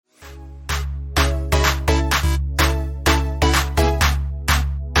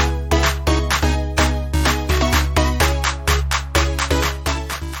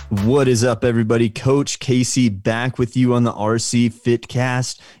What is up, everybody? Coach Casey back with you on the RC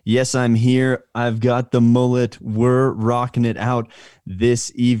Fitcast. Yes, I'm here. I've got the mullet. We're rocking it out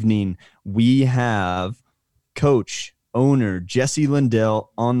this evening. We have coach, owner Jesse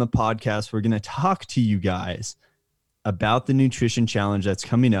Lindell on the podcast. We're going to talk to you guys about the nutrition challenge that's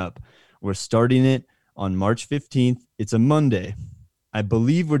coming up. We're starting it on March 15th. It's a Monday. I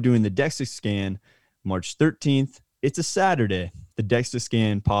believe we're doing the DEXA scan March 13th. It's a Saturday. The DEXA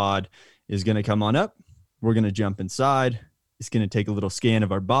scan pod is going to come on up. We're going to jump inside. It's going to take a little scan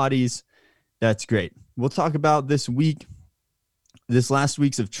of our bodies. That's great. We'll talk about this last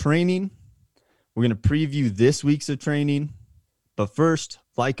week's of training. We're going to preview this week's of training. But first,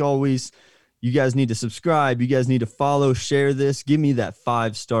 like always, you guys need to subscribe. You guys need to follow, share this. Give me that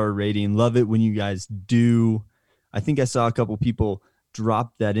 5-star rating. Love it when you guys do. I think I saw a couple people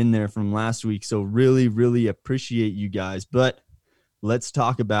drop that in there from last week. So really, really appreciate you guys. But let's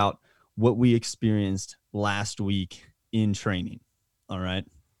talk about what we experienced last week in training. All right.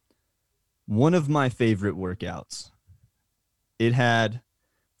 One of my favorite workouts. It had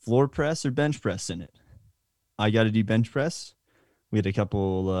floor press or bench press in it. I got to do bench press. We had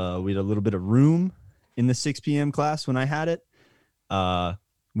a little bit of room in the 6 p.m. class when I had it.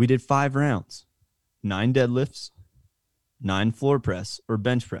 We did 5 rounds, 9 deadlifts, 9 floor press or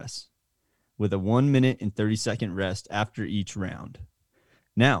bench press with a 1 minute and 30-second rest after each round.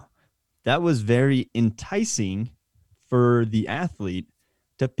 Now, that was very enticing for the athlete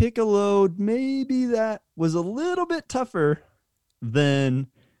to pick a load maybe that was a little bit tougher than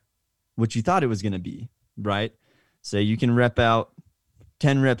what you thought it was going to be, right? Say you can rep out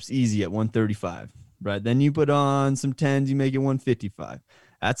 10 reps easy at 135, right? Then you put on some 10s, you make it 155.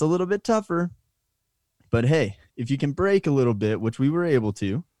 That's a little bit tougher. But hey, if you can break a little bit, which we were able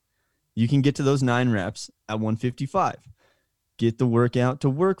to, you can get to those 9 reps at 155. Get the workout to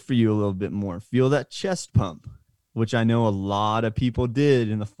work for you a little bit more. Feel that chest pump, which I know a lot of people did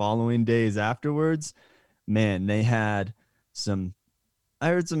in the following days afterwards. Man, I heard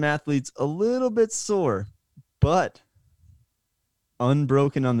some athletes a little bit sore, but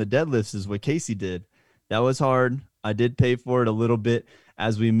unbroken on the deadlifts is what Casey did. That was hard. I did pay for it a little bit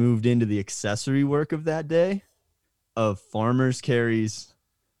as we moved into the accessory work of that day of farmers carries,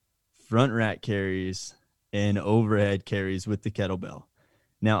 front rack carries, and overhead carries with the kettlebell.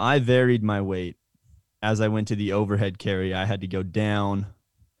 Now, I varied my weight. As I went to the overhead carry, I had to go down.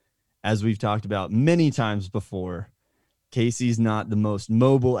 As we've talked about many times before, Casey's not the most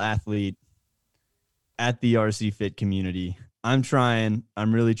mobile athlete at the RC Fit community. I'm trying.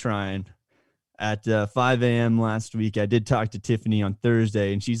 I'm really trying. At 5 a.m. last week, I did talk to Tiffany on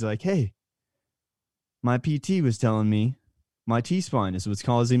Thursday, and she's like, hey, my PT was telling me my T-spine is what's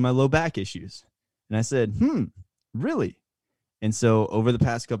causing my low back issues. And I said, really? And so over the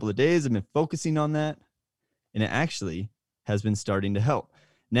past couple of days, I've been focusing on that, and it actually has been starting to help.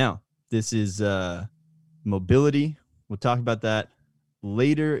 Now, this is mobility. We'll talk about that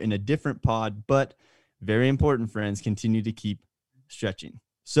later in a different pod, but very important, friends. Continue to keep stretching.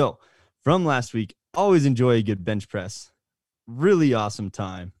 So from last week, always enjoy a good bench press. Really awesome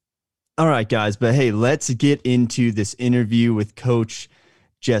time. All right, guys, but hey, let's get into this interview with Coach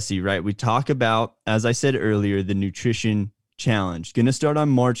Jesse, right? We talk about, as I said earlier, the nutrition challenge. Going to start on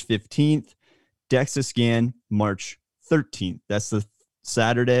March 15th, DEXA scan March 13th. That's the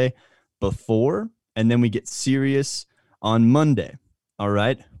Saturday before, and then we get serious on Monday. All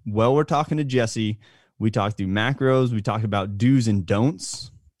right. Well, we're talking to Jesse. We talked through macros. We talked about do's and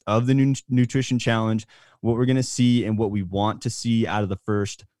don'ts of the nutrition challenge, what we're going to see and what we want to see out of the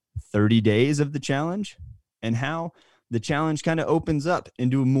first 30 days of the challenge, and how the challenge kind of opens up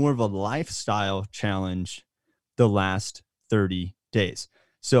into more of a lifestyle challenge the last 30 days.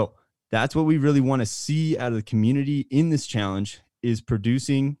 So that's what we really want to see out of the community in this challenge, is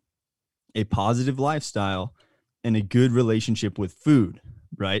producing a positive lifestyle and a good relationship with food,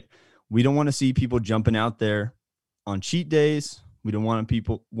 right? We don't want to see people jumping out there on cheat days. We don't want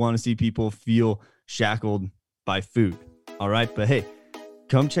to see people feel shackled by food. All right. But hey,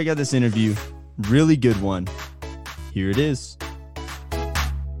 come check out this interview. Really good one. Here it is.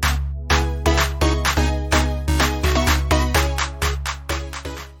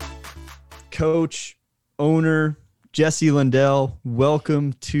 Coach, owner, Jesse Lindell,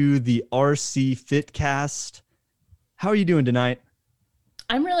 welcome to the RC Fitcast. How are you doing tonight?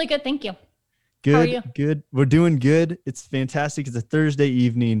 I'm really good, thank you. Good. How are you? Good. We're doing good. It's fantastic. It's a Thursday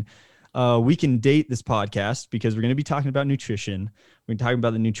evening. We can date this podcast because we're going to be talking about nutrition. We're talking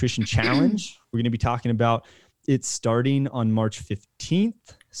about the nutrition challenge. We're going to be talking about it starting on March 15th.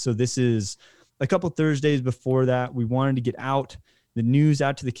 So this is a couple Thursdays before that. We wanted to get out the news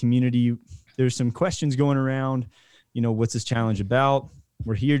out to the community. There's some questions going around. What's this challenge about?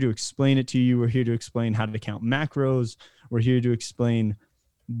 We're here to explain it to you. We're here to explain how to count macros. We're here to explain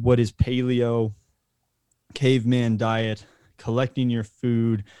what is paleo, caveman diet, collecting your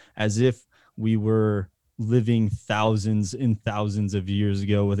food as if we were living thousands and thousands of years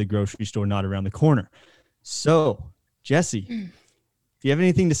ago with a grocery store not around the corner. So, Jesse, do you have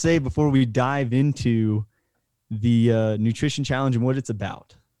anything to say before we dive into the nutrition challenge and what it's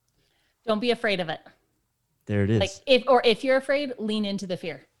about? Don't be afraid of it. There it is. Like if you're afraid, lean into the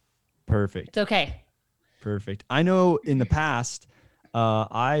fear. Perfect. It's okay. Perfect. I know in the past,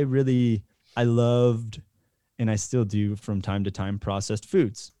 I loved, and I still do from time to time, processed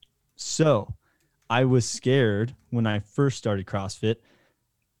foods. So I was scared when I first started CrossFit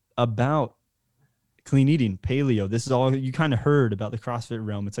about clean eating, paleo. This is all you kind of heard about the CrossFit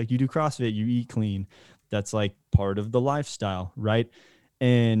realm. It's like you do CrossFit, you eat clean. That's like part of the lifestyle, right?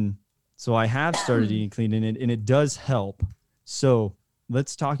 And so I have started eating clean in it, and it does help. So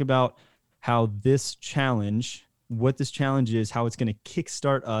let's talk about how this challenge, what this challenge is, how it's going to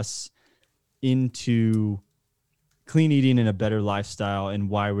kickstart us into clean eating and a better lifestyle, and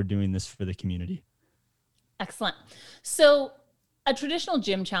why we're doing this for the community. Excellent. So a traditional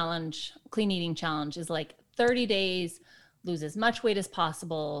gym challenge, clean eating challenge, is like 30 days, lose as much weight as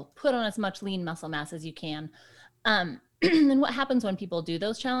possible, put on as much lean muscle mass as you can. And what happens when people do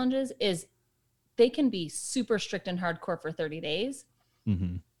those challenges is they can be super strict and hardcore for 30 days.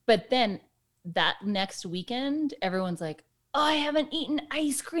 Mm-hmm. But then that next weekend, everyone's like, oh, I haven't eaten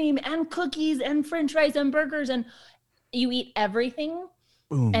ice cream and cookies and French fries and burgers. And you eat everything.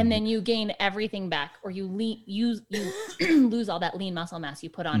 Boom. And then you gain everything back, or you lose all that lean muscle mass you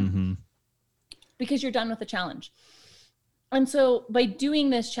put on because you're done with the challenge. And so by doing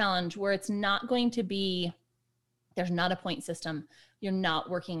this challenge where it's not going to be, there's not a point system, you're not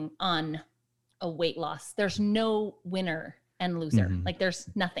working on a weight loss, there's no winner and loser. Like there's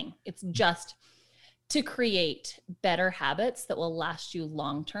nothing. It's just to create better habits that will last you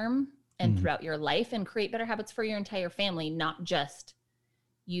long-term and throughout your life, and create better habits for your entire family, not just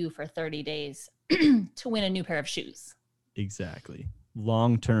you for 30 days to win a new pair of shoes. Exactly.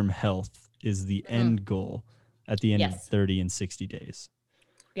 Long-term health is the end goal at the end of 30 and 60 days.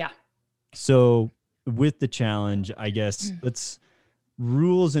 Yeah. So with the challenge, I guess let's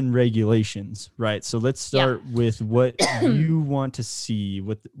rules and regulations, right? So let's start with what you want to see,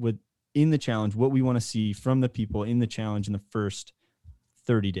 what in the challenge, what we want to see from the people in the challenge in the first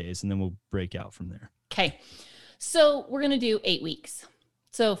 30 days, and then we'll break out from there. Okay. So we're going to do 8 weeks.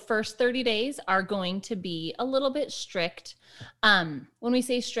 So first 30 days are going to be a little bit strict. When we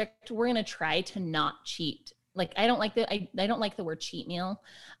say strict, we're going to try to not cheat. Like I don't like the word cheat meal.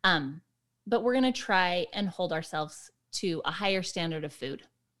 But we're going to try and hold ourselves to a higher standard of food.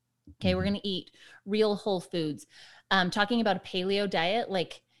 Okay. We're going to eat real whole foods. Talking about a paleo diet,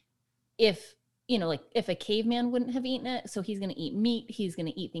 like if a caveman wouldn't have eaten it, so he's going to eat meat. He's going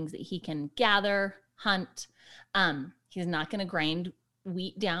to eat things that he can gather, hunt. He's not going to grind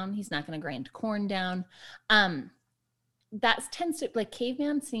wheat down. He's not going to grind corn down. That tends to, like,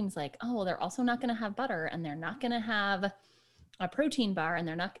 caveman seems like, oh, they're also not going to have butter, and they're not going to have a protein bar, and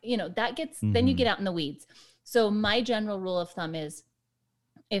they're not, that gets, then you get out in the weeds. So my general rule of thumb is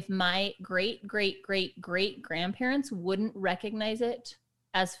if my great, great, great, great grandparents wouldn't recognize it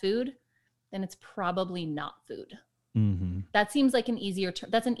as food, then it's probably not food. That seems like an easier term.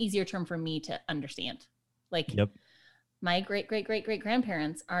 That's an easier term for me to understand. Like my great, great, great, great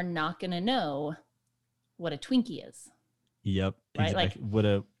grandparents are not going to know what a Twinkie is. Yep. Right. Exactly.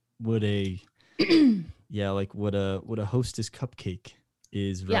 Like what a like what a Hostess cupcake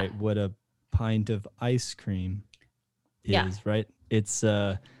is, right? What a pint of ice cream is, right? It's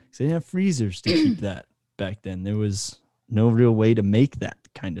so they didn't have freezers to keep that back then. There was no real way to make that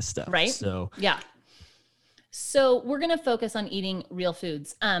kind of stuff. Right. So we're going to focus on eating real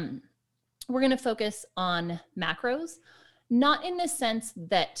foods. We're going to focus on macros, not in the sense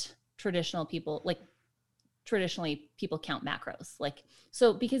that traditionally people count macros. Like,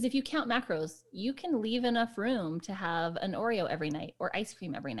 so because if you count macros, you can leave enough room to have an Oreo every night or ice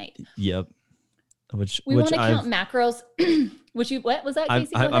cream every night. Yep. We want to count macros. What was that,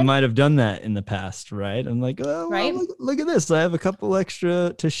 Casey? I might have done that in the past, right? I'm like, oh, right? Well, look at this. I have a couple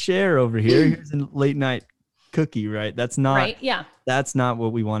extra to share over here. Here's a late night cookie, right? That's not right. Yeah. That's not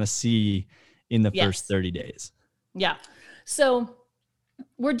what we want to see in the first 30 days. Yeah. So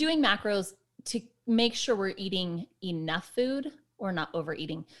we're doing macros to make sure we're eating enough food or not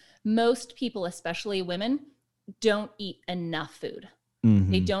overeating. Most people, especially women, don't eat enough food.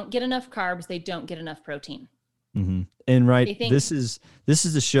 They don't get enough carbs. They don't get enough protein. Mm-hmm. And right, think this is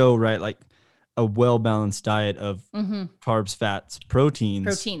a show, right? Like a well-balanced diet of carbs, fats,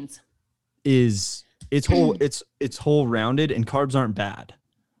 proteins is it's whole rounded, and carbs aren't bad.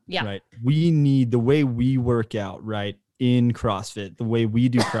 Yeah. Right. We need the way we work out, right? In CrossFit, the way we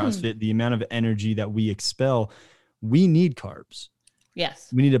do CrossFit, the amount of energy that we expel, we need carbs. Yes.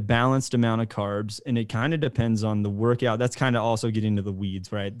 We need a balanced amount of carbs, and it kind of depends on the workout. That's kind of also getting to the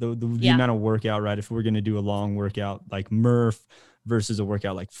weeds, right? The amount of workout, right? If we're going to do a long workout like Murph versus a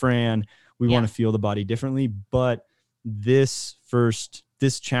workout like Fran, we want to feel the body differently. But this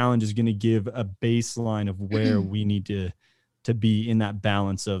challenge is going to give a baseline of where we need to be in that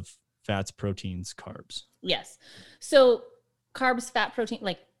balance of fats, proteins, carbs. Yes. So carbs, fat, protein,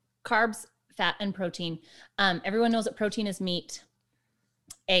 like carbs, fat, and protein. Everyone knows that protein is meat,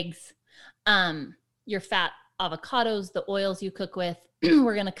 eggs, your fat, avocados, the oils you cook with.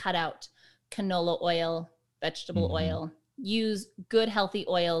 We're going to cut out canola oil, vegetable oil, use good, healthy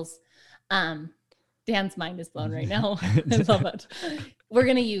oils. Dan's mind is blown right now. I love it. We're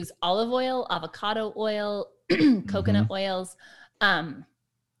going to use olive oil, avocado oil, coconut oils.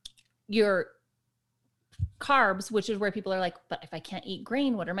 Your carbs, which is where people are like, but if I can't eat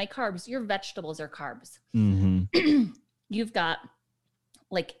grain, what are my carbs? Your vegetables are carbs. You've got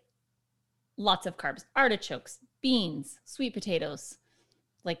like lots of carbs, artichokes, beans, sweet potatoes,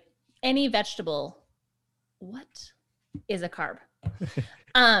 like any vegetable. What is a carb?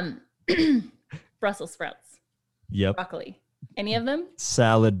 Brussels sprouts. Yep. Broccoli. Any of them?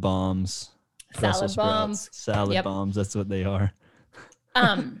 Salad bombs. Salad bombs. Salad bombs. That's what they are.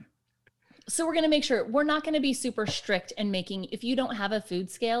 So we're going to make sure we're not going to be super strict in making, if you don't have a food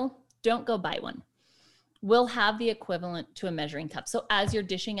scale, don't go buy one. We'll have the equivalent to a measuring cup. So as you're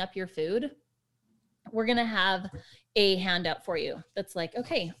dishing up your food, we're going to have a handout for you that's like,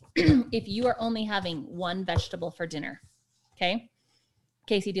 okay, if you are only having one vegetable for dinner, okay?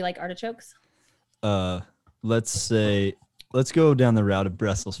 Casey, do you like artichokes? Let's go down the route of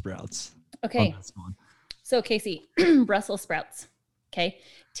Brussels sprouts. Okay. So Casey, Brussels sprouts. Okay.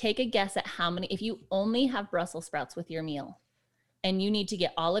 Take a guess at how many, if you only have Brussels sprouts with your meal and you need to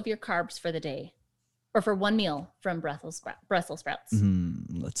get all of your carbs for the day or for one meal from Brussels sprouts.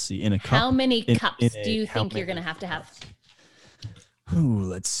 Let's see. In a cup. How many cups do you think you're going to have? Ooh,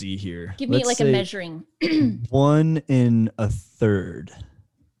 let's see here. Give me like a measuring. 1 1/3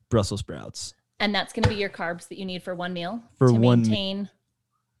 Brussels sprouts. And that's going to be your carbs that you need for one meal to maintain.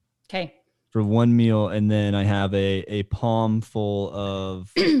 Okay. For one meal, and then I have a palm full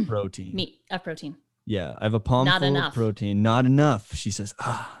of protein. Protein. Yeah, I have a palm full of protein. Not enough. She says,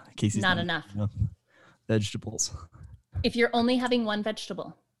 Casey's not enough. Vegetables. If you're only having one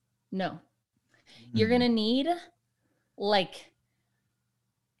vegetable, no. You're going to need like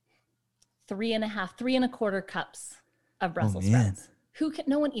 3 1/4 cups of Brussels sprouts.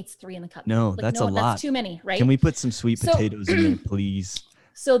 No one eats 3 in a cup. No, that's a lot. That's too many, right? Can we put some sweet potatoes in there, please?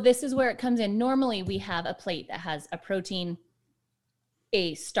 So this is where it comes in. Normally we have a plate that has a protein,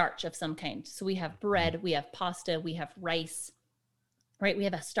 a starch of some kind. So we have bread, we have pasta, we have rice, right? We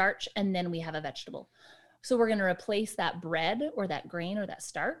have a starch, and then we have a vegetable. So we're going to replace that bread or that grain or that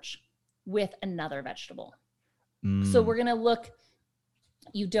starch with another vegetable. So we're going to look,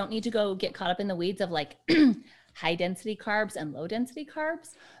 you don't need to go get caught up in the weeds of like high density carbs and low density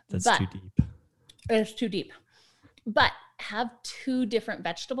carbs. That's too deep. It's too deep. But have 2 different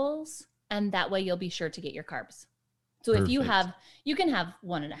vegetables, and that way you'll be sure to get your carbs. So if you can have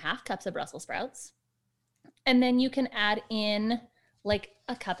 1.5 cups of Brussels sprouts, and then you can add in like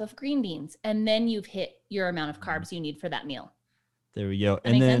a cup of green beans, and then you've hit your amount of carbs you need for that meal. There we go.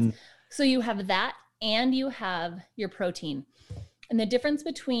 And then, so you have that, and you have your protein. And the difference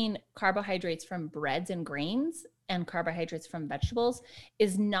between carbohydrates from breads and grains and carbohydrates from vegetables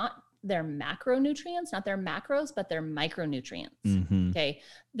is not their macronutrients, not their macros, but their micronutrients. Okay.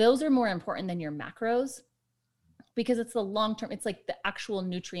 Those are more important than your macros because it's the long-term, it's like the actual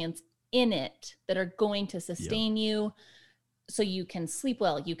nutrients in it that are going to sustain you so you can sleep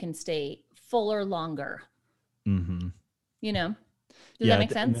well, you can stay fuller longer. You know, does that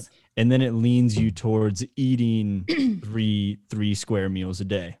make sense? And then it leans you towards eating three square meals a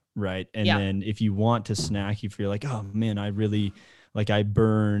day. Right. And then if you want to snack, if you're like, oh man, I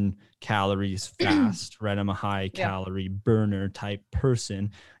burn calories fast, right? I'm a high calorie burner type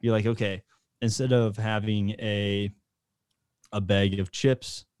person. You're like, okay, instead of having a bag of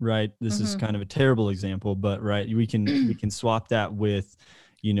chips, right? This is kind of a terrible example, but right, we can swap that with,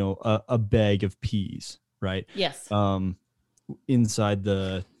 a bag of peas, right? Yes. Inside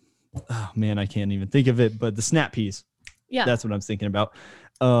the, oh man, I can't even think of it, but the snap peas. Yeah. That's what I'm thinking about.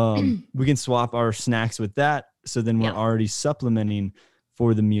 We can swap our snacks with that. So then we're Yeah. already supplementing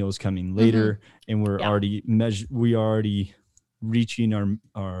for the meals coming later, and we're Yeah. already reaching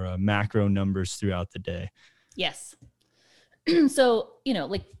our macro numbers throughout the day. Yes. So,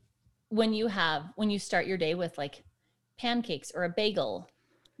 like when you start your day with like pancakes or a bagel,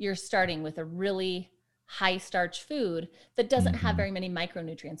 you're starting with a really high starch food that doesn't have very many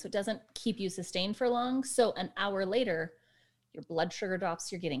micronutrients. So it doesn't keep you sustained for long. So an hour later, your blood sugar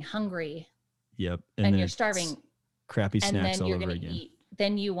drops, you're getting hungry. Yep. And you're starving. Crappy And snacks then all you're over going to again. eat.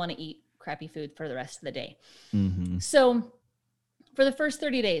 Then you want to eat crappy food for the rest of the day. Mm-hmm. So for the first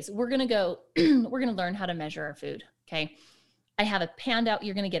 30 days, we're going to learn how to measure our food. Okay. I have a handout.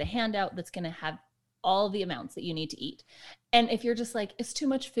 You're going to get a handout that's going to have all the amounts that you need to eat. And if you're just like, it's too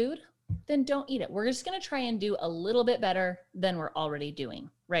much food, then don't eat it. We're just going to try and do a little bit better than we're already doing,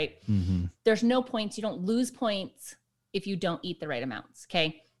 right? Mm-hmm. There's no points. You don't lose points if you don't eat the right amounts.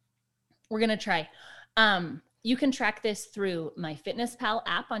 Okay. We're going to try. You can track this through MyFitnessPal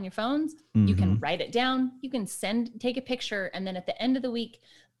app on your phones. You can write it down. You can take a picture. And then at the end of the week,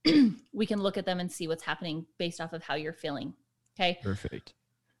 we can look at them and see what's happening based off of how you're feeling. Okay. Perfect.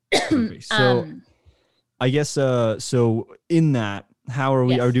 So I guess, so in that, how are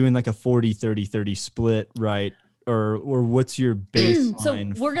we, Yes. are doing like a 40-30-30 split, right? Or what's your baseline?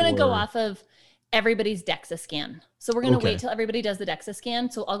 So we're going to go off of everybody's DEXA scan. So we're going to wait till everybody does the DEXA scan.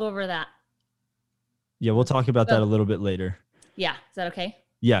 So I'll go over that. Yeah. We'll talk about that a little bit later. Yeah. Is that okay?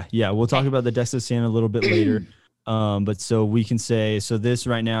 Yeah. We'll talk about the DEXA scan a little bit later. But so we can say, so this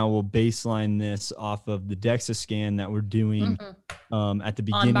right now, we'll baseline this off of the DEXA scan that we're doing at the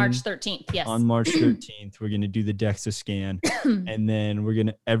beginning. On March 13th, yes. On March 13th, we're going to do the DEXA scan. And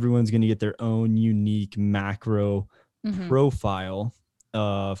then everyone's going to get their own unique macro profile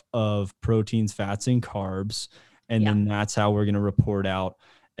of proteins, fats, and carbs. And then that's how we're going to report out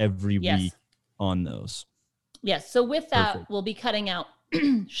every week on those. Yes. So with that, we'll be cutting out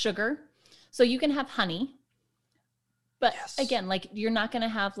sugar. So you can have honey. But again, like you're not going to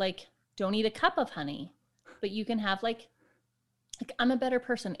have don't eat a cup of honey, but you can have like I'm a better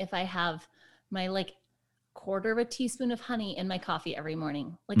person if I have my quarter of a teaspoon of honey in my coffee every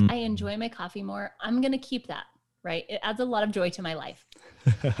morning. I enjoy my coffee more. I'm going to keep that, right? It adds a lot of joy to my life.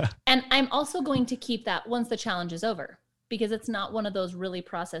 And I'm also going to keep that once the challenge is over because it's not one of those really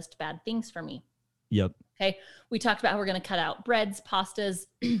processed bad things for me. Yep. Okay. We talked about how we're going to cut out breads, pastas,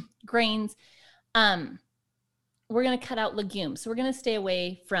 grains. We're going to cut out legumes. So we're going to stay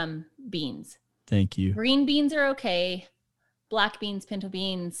away from beans. Thank you. Green beans are okay. Black beans, pinto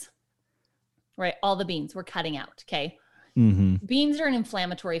beans, right? All the beans we're cutting out. Okay. Beans are an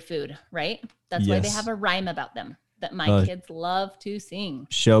inflammatory food, right? That's why they have a rhyme about them that my kids love to sing.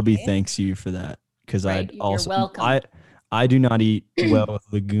 Shelby thanks you for that. Cause I'd also, you're welcome. I do not eat well with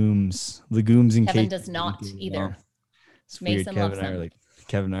legumes and Kevin does not either. Well. It's weird.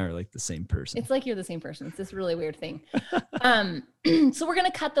 Kevin and I are like the same person. It's like you're the same person. It's this really weird thing. So we're going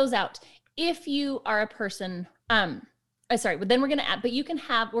to cut those out. If you are a person, but then we're going to add, but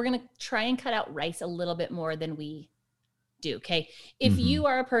we're going to try and cut out rice a little bit more than we do. Okay. If you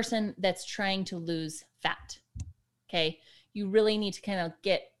are a person that's trying to lose fat, okay, you really need to kind of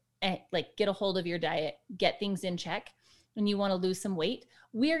get a hold of your diet, get things in check, and you want to lose some weight.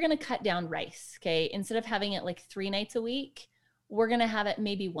 We are going to cut down rice. Okay. Instead of having it 3 nights a week, we're going to have it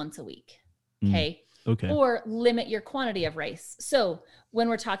maybe once a week. Okay. Okay. Or limit your quantity of rice. So when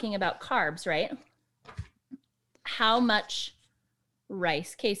we're talking about carbs, right? How much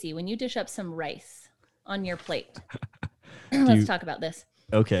rice, Casey, when you dish up some rice on your plate, let's talk about this.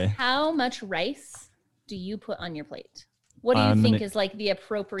 Okay. How much rice do you put on your plate? What do you think is the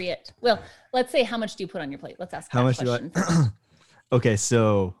appropriate? Well, let's say, how much do you put on your plate? Let's ask that question first. Okay.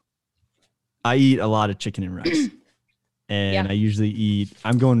 So I eat a lot of chicken and rice. And I usually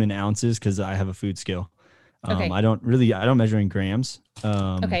I'm going in ounces because I have a food scale. I don't measure in grams.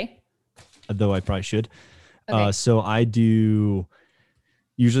 Though I probably should. So I do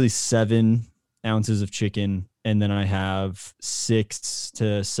usually 7 ounces of chicken, and then I have 6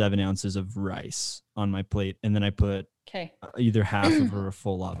 to 7 ounces of rice on my plate. And then I put either half of or a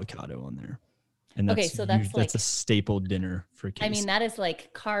full avocado on there. And that's, that's a staple dinner for Casey. I mean, that is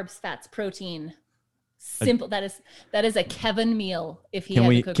carbs, fats, protein. Simple. That is a Kevin meal. If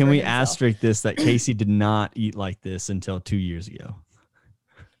he can we asterisk this that Casey did not eat like this until 2 years ago.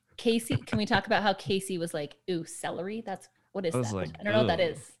 Casey, can we talk about how Casey was ooh, celery? What is that? I don't know what that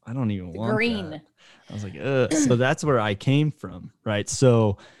is. I don't even want green. That. I was like, ugh. So that's where I came from, right?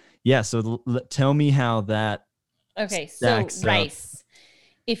 So yeah. So tell me how that. Okay, so rice.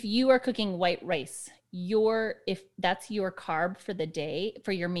 If you are cooking white rice, if that's your carb for the day,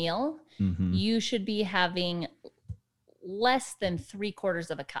 for your meal, you should be having less than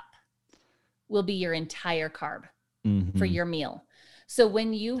 3/4 of a cup will be your entire carb for your meal. So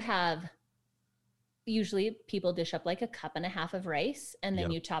when you have, usually people dish up like 1.5 cups of rice, and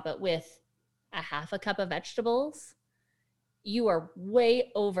then you top it with 1/2 cup of vegetables, you are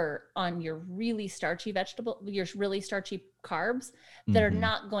way over on your really starchy your really starchy carbs that are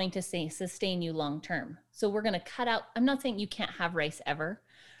not going to sustain you long term. So we're going to cut out. I'm not saying you can't have rice ever.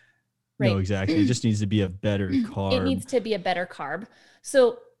 Right? No, exactly. It just needs to be a better carb. It needs to be a better carb.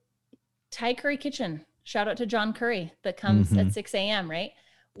 So Thai Curry Kitchen, shout out to John Curry that comes at 6 a.m., right?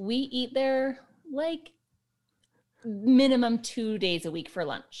 We eat there like minimum 2 days a week for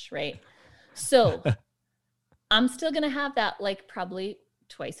lunch, right? So I'm still going to have that like probably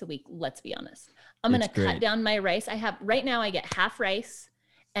twice a week. Let's be honest. I'm going to cut down my rice. Right now I get half rice,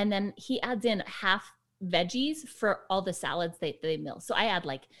 and then he adds in half veggies for all the salads they mill. So I add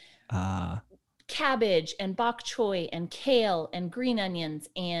like cabbage and bok choy and kale and green onions.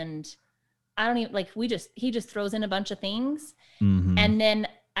 And I don't even he just throws in a bunch of things, and then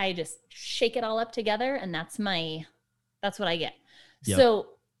I just shake it all up together. And that's what I get. Yep. So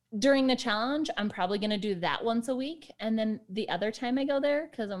during the challenge, I'm probably going to do that once a week. And then the other time I go there,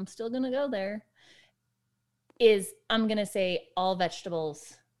 because I'm still going to go there, is I'm going to say all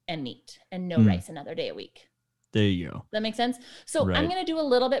vegetables and meat and no rice another day a week. There you go. That makes sense? So I'm going to do a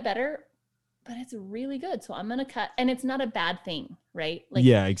little bit better, but it's really good. So I'm going to cut, and it's not a bad thing, right? Like,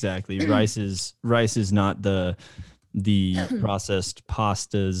 yeah, exactly. Rice is not the processed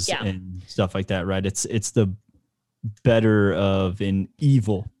pastas and stuff like that, right? It's the better of an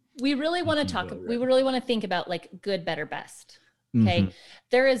evil. We really want to we really want to think about like good, better, best. Okay.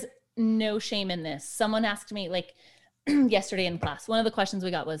 There is no shame in this. Someone asked me like yesterday in class, one of the questions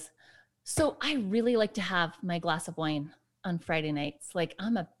we got was, so I really like to have my glass of wine on Friday nights. Like,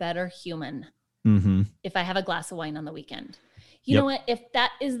 I'm a better human if I have a glass of wine on the weekend. You know what? If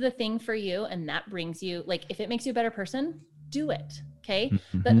that is the thing for you and that brings you, like, if it makes you a better person, do it. Okay.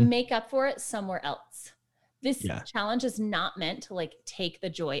 But make up for it somewhere else. This challenge is not meant to like take the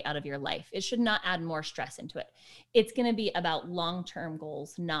joy out of your life. It should not add more stress into it. It's going to be about long-term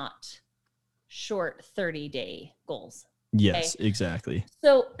goals, not short 30-day goals. Yes, exactly.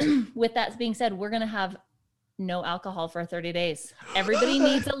 So with that being said, we're going to have no alcohol for 30 days. Everybody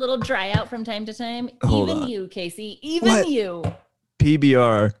needs a little dry out from time to time. Even you, Casey, you.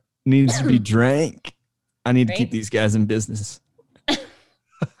 PBR needs to be drank. I need to keep these guys in business.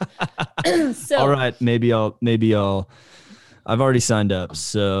 So, all right, maybe I'll I've already signed up,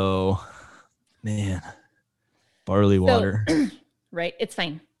 so man, barley water. Right, it's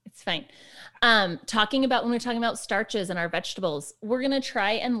fine. When we're talking about starches and our vegetables, we're gonna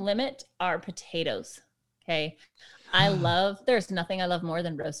try and limit our potatoes. Okay. There's nothing I love more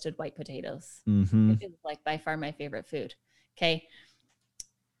than roasted white potatoes. It is like by far my favorite food. Okay.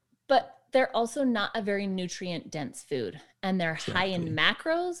 But they're also not a very nutrient dense food, and they're high in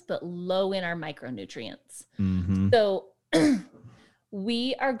macros, but low in our micronutrients. So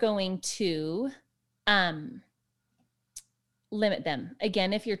we are going to limit them.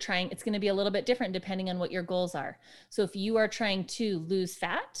 Again, if you're trying, it's going to be a little bit different depending on what your goals are. So if you are trying to lose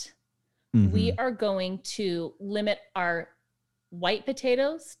fat, we are going to limit our white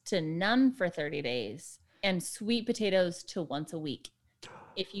potatoes to none for 30 days and sweet potatoes to once a week.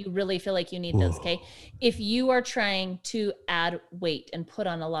 If you really feel like you need those, okay? If you are trying to add weight and put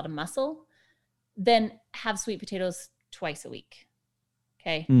on a lot of muscle, then have sweet potatoes twice a week,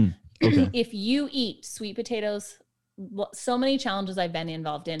 okay? Okay. If you eat sweet potatoes, so many challenges I've been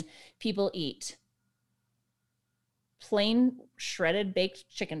involved in, people eat plain shredded baked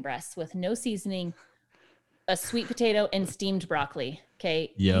chicken breasts with no seasoning, a sweet potato, and steamed broccoli,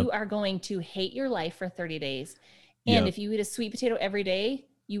 okay? You are going to hate your life for 30 days. And if you eat a sweet potato every day,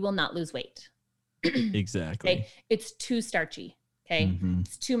 you will not lose weight. Exactly. Okay? It's too starchy. Okay.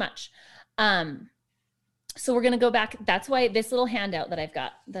 It's too much. So we're going to go back. That's why this little handout that I've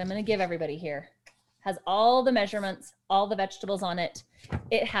got that I'm going to give everybody here has all the measurements, all the vegetables on it.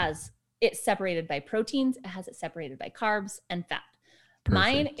 It's separated by proteins. It has it separated by carbs and fat. Perfect.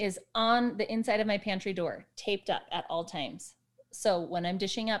 Mine is on the inside of my pantry door, taped up at all times. So when I'm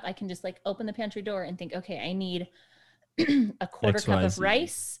dishing up, I can just like open the pantry door and think, okay, I need a quarter cup of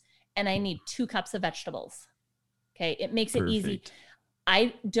rice and I need 2 cups of vegetables. Okay. It makes it easy.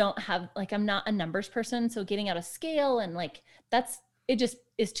 I don't have, like, I'm not a numbers person. So getting out a scale and like, it just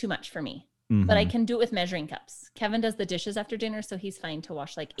is too much for me, but I can do it with measuring cups. Kevin does the dishes after dinner, so he's fine to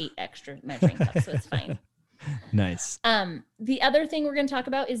wash like 8 extra measuring cups. So it's fine. Nice. The other thing we're going to talk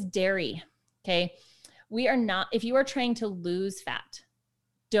about is dairy. Okay. if you are trying to lose fat,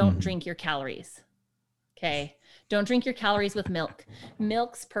 don't drink your calories. Okay. Don't drink your calories with milk.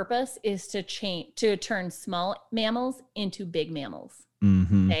 Milk's purpose is to turn small mammals into big mammals.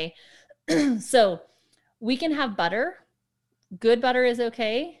 Okay. So we can have butter. Good butter is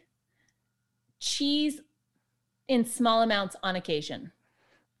okay. Cheese in small amounts on occasion.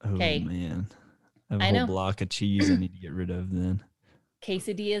 Okay. Oh man. I have a whole block of cheese I need to get rid of then.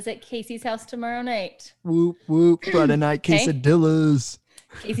 Quesadillas at Casey's house tomorrow night. Whoop, whoop. Friday night quesadillas.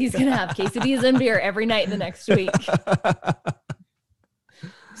 Casey's going to have quesadillas and beer every night in the next week.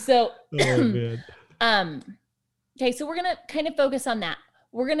 So, okay, so we're going to kind of focus on that.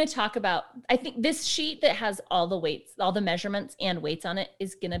 We're going to talk about, I think this sheet that has all the weights, all the measurements and weights on it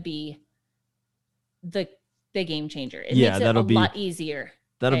is going to be the game changer. It makes it a lot easier.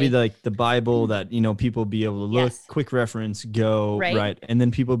 That'll be like the Bible that, people be able to look, quick reference, go, right? And then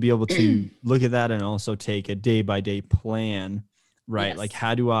people be able to look at that and also take a day-by-day plan, right? Yes. Like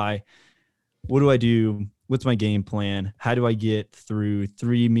what do I do? What's my game plan? How do I get through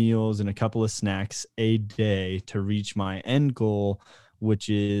 3 meals and a couple of snacks a day to reach my end goal, which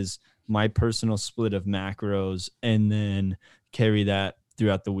is my personal split of macros, and then carry that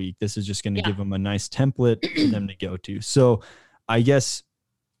throughout the week? This is just going to give them a nice template for them to go to. So I guess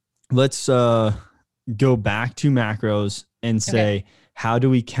let's go back to macros and say, how do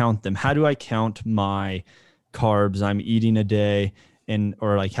we count them? How do I count my carbs I'm eating a day?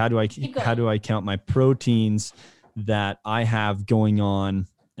 Or like, how do I count my proteins that I have going on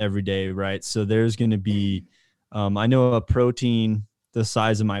every day? Right. So there's going to be, I know a protein the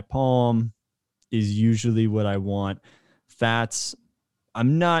size of my palm is usually what I want. Fats,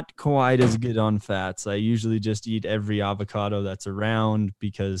 I'm not quite as good on fats. I usually just eat every avocado that's around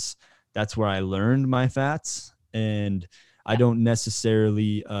because that's where I learned my fats, and I don't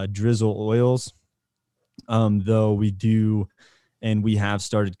necessarily drizzle oils, though we do. And we have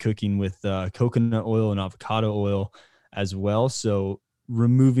started cooking with coconut oil and avocado oil as well. So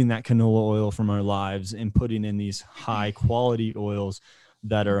removing that canola oil from our lives and putting in these high quality oils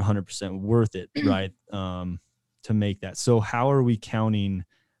that are 100% worth it, right? To make that. So how are we counting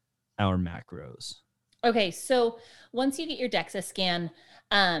our macros? Okay. So once you get your DEXA scan,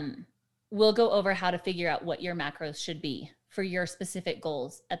 we'll go over how to figure out what your macros should be for your specific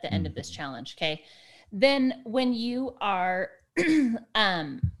goals at the end of this challenge. Okay. Then when you are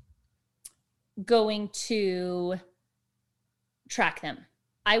going to track them,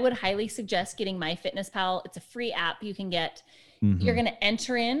 I would highly suggest getting MyFitnessPal. It's a free app you can get. You're going to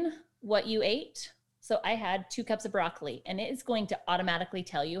enter in what you ate. So I had 2 cups of broccoli, and it is going to automatically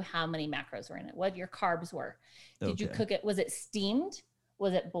tell you how many macros were in it, what your carbs were. Did you cook it? Was it steamed?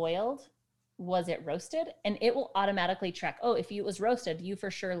 Was it boiled? Was it roasted? And it will automatically track, if it was roasted, you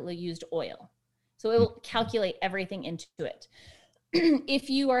for sure used oil. So it will calculate everything into it. If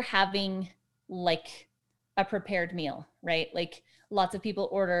you are having like a prepared meal, right? Like lots of people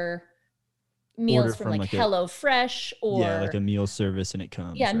order meals from like HelloFresh or like a meal service and it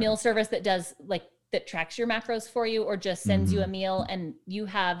comes. Yeah, meal service that does that tracks your macros for you or just sends you a meal, and you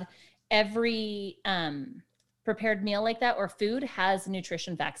have every prepared meal like that or food has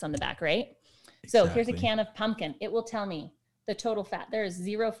nutrition facts on the back, right? Exactly. So here's a can of pumpkin. It will tell me the total fat. There is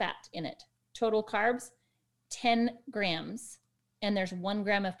 0 fat in it. Total carbs, 10 grams, and there's 1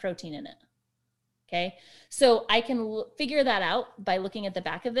 gram of protein in it. Okay. So I can figure that out by looking at the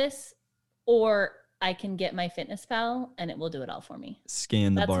back of this, or I can get MyFitnessPal and it will do it all for me.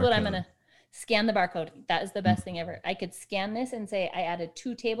 Scan the barcode. That's what I'm going to scan the barcode. That is the best thing ever. I could scan this and say I added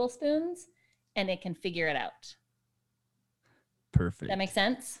 2 tablespoons and it can figure it out. Perfect. That makes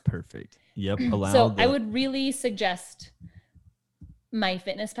sense? Perfect. Yep. I would really suggest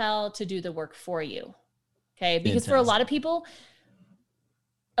MyFitnessPal to do the work for you. Okay. Because for a lot of people,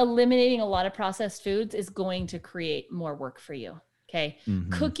 eliminating a lot of processed foods is going to create more work for you. Okay.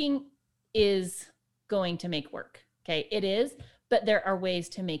 Cooking is going to make work. Okay. It is, but there are ways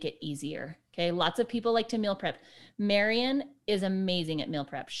to make it easier. Okay. Lots of people like to meal prep. Marion is amazing at meal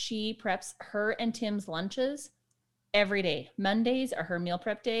prep. She preps her and Tim's lunches every day. Mondays are her meal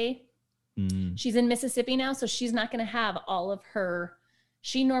prep day. She's in Mississippi now, so she's not going to have all of her.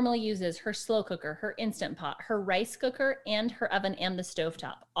 She normally uses her slow cooker, her Instant Pot, her rice cooker, and her oven and the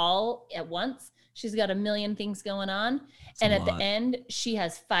stovetop all at once. She's got a million things going on. And at the end, she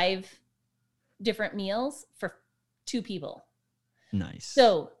has 5 different meals for 2 people. Nice.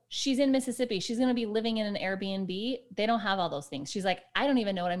 So she's in Mississippi. She's going to be living in an Airbnb. They don't have all those things. She's like, I don't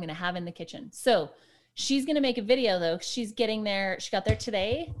even know what I'm going to have in the kitchen. So she's going to make a video though. She's getting there. She got there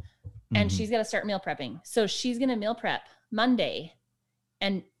today and she's got to start meal prepping. So she's going to meal prep Monday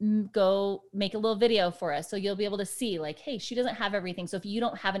and go make a little video for us. So you'll be able to see like, hey, she doesn't have everything. So if you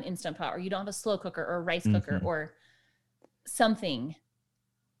don't have an Instant Pot or you don't have a slow cooker or a rice cooker or something,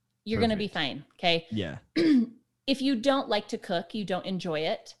 you're going to be fine. Okay. Yeah. If you don't like to cook, you don't enjoy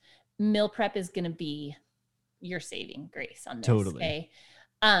it, meal prep is going to be your saving grace on this. Totally. Okay.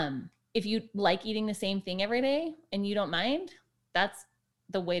 If you like eating the same thing every day and you don't mind, that's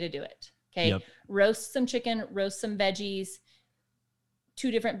the way to do it. Okay. Yep. Roast some chicken, roast some veggies,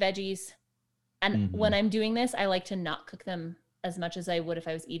 2 different veggies. And when I'm doing this, I like to not cook them as much as I would if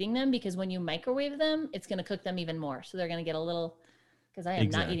I was eating them, because when you microwave them, it's going to cook them even more. So they're going to get a little, because I am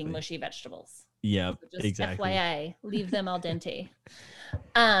not eating mushy vegetables. Yeah, so just exactly. FYI, leave them al dente.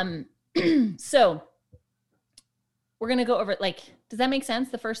 So we're going to go over, like, does that make sense?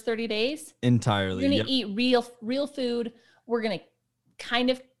 The first 30 days? Entirely. You're going to eat real food. We're going to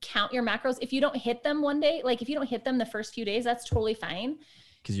kind of count your macros. If you don't hit them one day, like if you don't hit them the first few days, that's totally fine.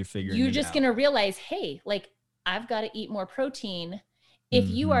 Because you're just going to realize, hey, like I've got to eat more protein. If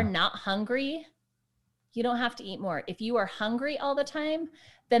you are not hungry, you don't have to eat more. If you are hungry all the time,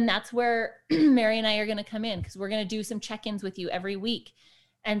 then that's where Mary and I are going to come in, because we're going to do some check-ins with you every week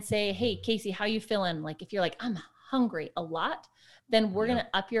and say, hey, Casey, how you feeling? Like if you're like, I'm hungry a lot, then we're going to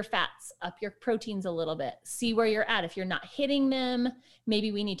up your fats, up your proteins a little bit, see where you're at. If you're not hitting them,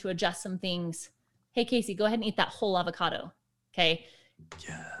 maybe we need to adjust some things. Hey, Casey, go ahead and eat that whole avocado. Okay.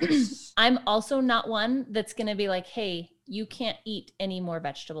 Yes. I'm also not one that's going to be like, hey, you can't eat any more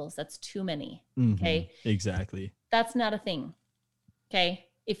vegetables. That's too many. Okay. Exactly. That's not a thing. Okay.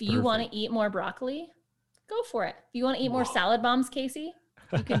 If you want to eat more broccoli, go for it. If you want to eat more salad bombs, Casey,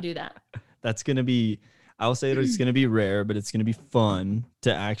 you can do that. That's going to be, I'll say it's going to be rare, but it's going to be fun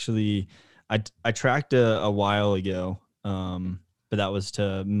to actually, I tracked a while ago, but that was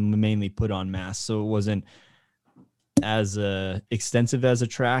to mainly put on mass. So it wasn't as extensive as a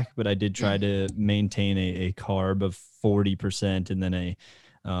track, but I did try to maintain a carb of 40% and then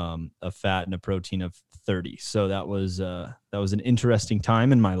a fat and a protein of 30. So that was an interesting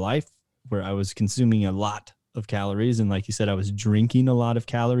time in my life where I was consuming a lot of calories. And like you said, I was drinking a lot of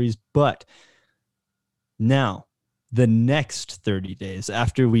calories, but now the next 30 days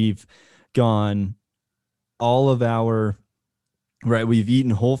after we've gone all of our, right, we've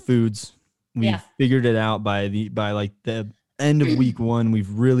eaten whole foods. We've figured it out by like the end of week 1. We've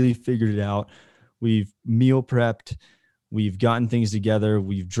really figured it out. We've meal prepped. We've gotten things together.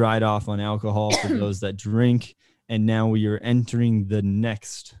 We've dried off on alcohol for those that drink. And now we are entering the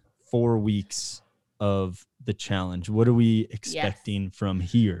next 4 weeks of the challenge. What are we expecting from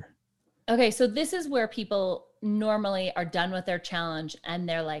here? Okay. So this is where people normally are done with their challenge and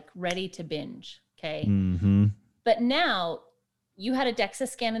they're like ready to binge. Okay. But now you had a DEXA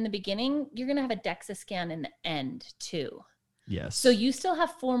scan in the beginning. You're going to have a DEXA scan in the end too. Yes. So you still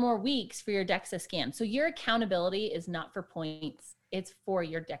have 4 more weeks for your DEXA scan. So your accountability is not for points. It's for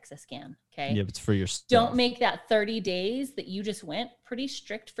your DEXA scan. Okay. Yep. It's for your stuff. Don't make that 30 days that you just went pretty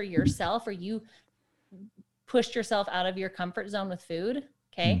strict for yourself, or you pushed yourself out of your comfort zone with food.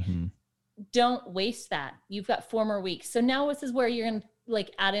 Okay. Don't waste that. You've got 4 more weeks. So now this is where you're going to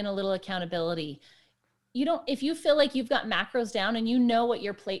like add in a little accountability. If you feel like you've got macros down and you know what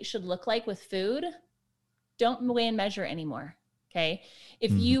your plate should look like with food, don't weigh and measure anymore. Okay.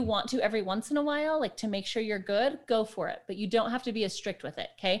 If you want to every once in a while, like to make sure you're good, go for it, but you don't have to be as strict with it.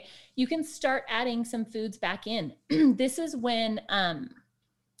 Okay. You can start adding some foods back in. This is when,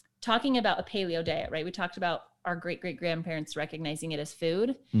 talking about a paleo diet, right? We talked about our great-great-grandparents recognizing it as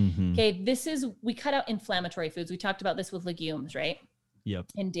food. Okay. We cut out inflammatory foods. We talked about this with legumes, right? Yep.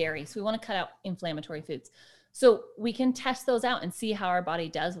 And dairy. So we want to cut out inflammatory foods. So we can test those out and see how our body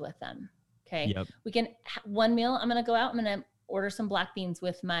does with them. Okay. Yep. We can, one meal, I'm going to go out, I'm going to order some black beans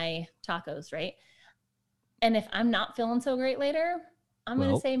with my tacos, right? And if I'm not feeling so great later, I'm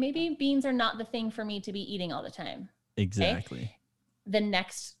going to say maybe beans are not the thing for me to be eating all the time. Exactly.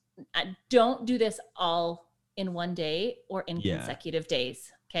 Okay? Don't do this all in one day or in consecutive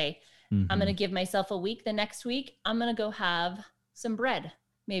days. Okay. I'm going to give myself a week. The next week, I'm going to go have some bread.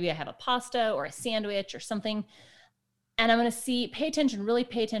 Maybe I have a pasta or a sandwich or something. And I'm going to really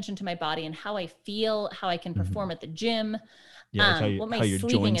pay attention to my body and how I feel, how I can perform at the gym. Yeah, what my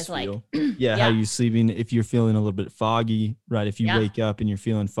sleeping is like. How you sleeping, if you're feeling a little bit foggy, right? If you wake up and you're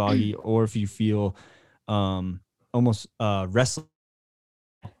feeling foggy, or if you feel almost restless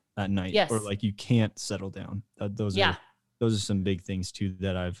at night, or like you can't settle down. Those are some big things too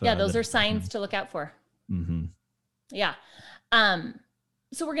that I've those are signs to look out for. Yeah.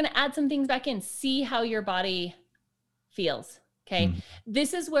 So we're going to add some things back in, see how your body feels. Okay.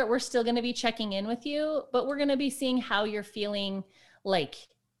 This is where we're still going to be checking in with you, but we're going to be seeing how you're feeling Like,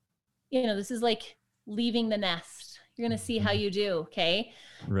 this is like leaving the nest. You're going to see how you do. Okay.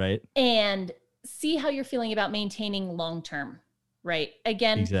 Right. And see how you're feeling about maintaining long-term, right?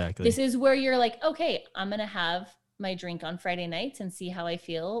 Again, Exactly. this is where you're like, okay, I'm going to have my drink on Friday nights and see how I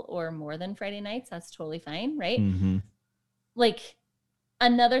feel, or more than Friday nights. That's totally fine. Right. Mm-hmm. Like,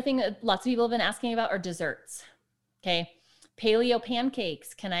 another thing that lots of people have been asking about are desserts. Okay. Paleo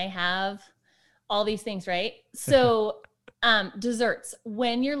pancakes. Can I have all these things? Right. So, desserts,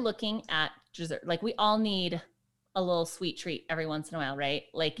 when you're looking at dessert, like we all need a little sweet treat every once in a while, right?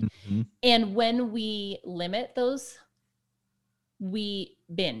 Like, Mm-hmm. and when we limit those, we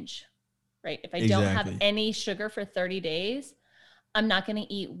binge, right? If I don't have any sugar for 30 days, I'm not going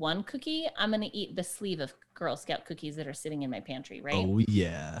to eat one cookie. I'm going to eat the sleeve of Girl Scout cookies that are sitting in my pantry, right? Oh,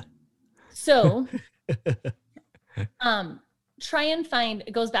 yeah. So, try and find,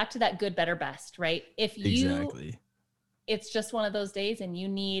 it goes back to that good, better, best, right? If it's just one of those days and you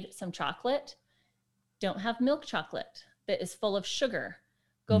need some chocolate, don't have milk chocolate that is full of sugar.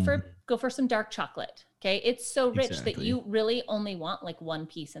 Go for some dark chocolate. Okay. It's so rich that you really only want like one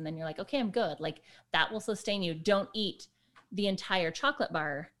piece. And then you're like, okay, I'm good. Like, that will sustain you. Don't eat the entire chocolate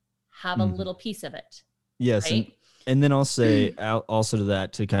bar. Have a little piece of it. Yes. Right? And then I'll say also to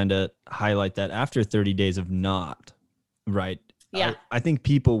that, to kind of highlight that after 30 days of not, right? Yeah. I think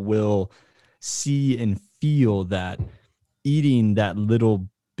people will see and feel that eating that little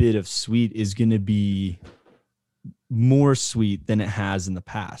bit of sweet is going to be more sweet than it has in the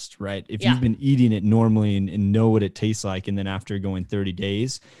past, right? If you've been eating it normally and know what it tastes like, and then after going 30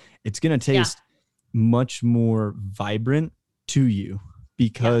 days, it's going to taste much more vibrant to you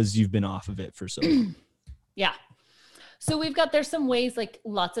because you've been off of it for so long. Yeah. So there's some ways, like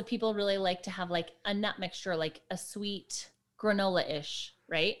lots of people really like to have like a nut mixture, like a sweet granola-ish,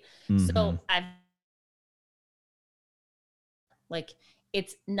 right? So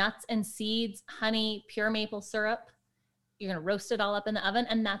it's nuts and seeds, honey, pure maple syrup. You're going to roast it all up in the oven,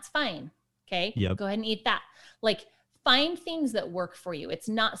 and that's fine. Okay. Yep. Go ahead and eat that. Like, find things that work for you. It's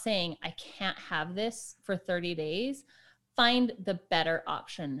not saying I can't have this for 30 days. Find the better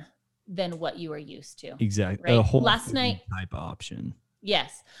option than what you are used to. Exactly. Right? A whole Last night type option.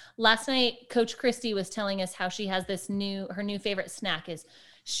 Yes. Last night, Coach Christy was telling us how she has her new favorite snack is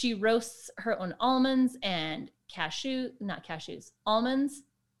she roasts her own almonds and almonds,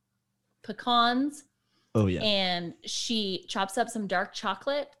 pecans. Oh yeah. And she chops up some dark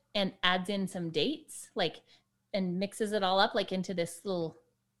chocolate and adds in some dates, and mixes it all up like into this little,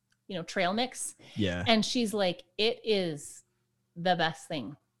 trail mix. Yeah. And she's like, it is the best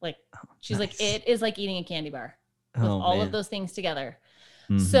thing. Like, she's like, it is like eating a candy bar with all of those things together.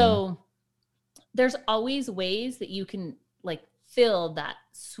 So there's always ways that you can like fill that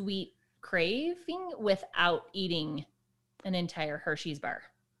sweet craving without eating an entire Hershey's bar.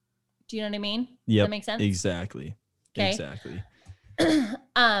 Do you know what I mean? Yeah. Does that make sense? Exactly. Okay. Exactly.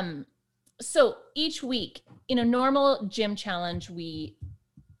 So each week in a normal gym challenge, we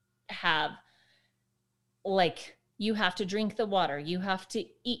have like, you have to drink the water, you have to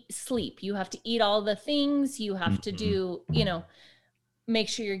sleep, you have to eat all the things, you have to do, make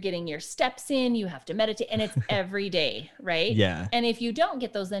sure you're getting your steps in, you have to meditate, and it's every day, right? Yeah. And if you don't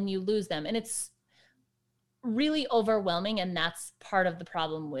get those, then you lose them. And it's really overwhelming. And that's part of the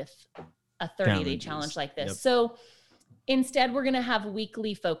problem with a 30-day challenge like this. Yep. So instead, we're going to have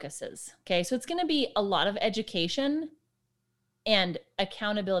weekly focuses. Okay. So it's going to be a lot of education and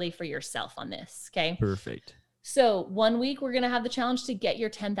accountability for yourself on this. Okay. Perfect. So 1 week, we're going to have the challenge to get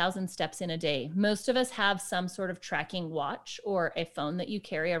your 10,000 steps in a day. Most of us have some sort of tracking watch or a phone that you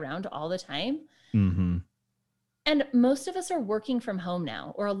carry around all the time. Mm-hmm. And most of us are working from home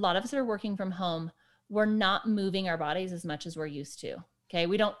now, or a lot of us are working from home. We're not moving our bodies as much as we're used to. Okay.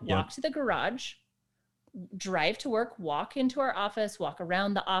 We don't walk to the garage, drive to work, walk into our office, walk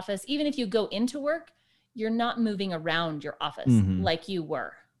around the office. Even if you go into work, you're not moving around your office like you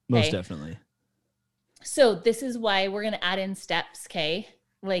were. Okay? Most definitely. So this is why we're going to add in steps. Okay.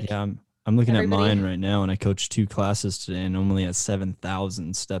 Like, yeah, I'm looking at mine right now, and I coached 2 classes today and only at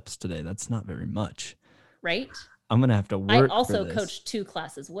 7,000 steps today. That's not very much. Right. I'm going to have to work. I also coached 2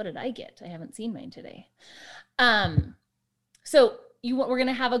 classes. What did I get? I haven't seen mine today. So we're going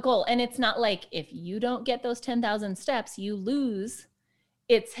to have a goal, and it's not like if you don't get those 10,000 steps, you lose.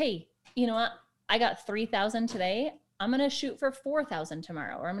 It's, hey, you know what? I got 3,000 today. I'm going to shoot for 4,000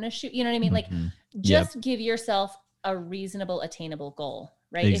 tomorrow, or I'm going to shoot, you know what I mean? Like, just give yourself a reasonable, attainable goal,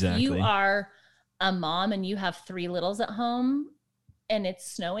 right? Exactly. If you are a mom and you have 3 littles at home and it's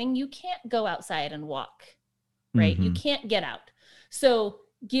snowing, you can't go outside and walk, right? You can't get out. So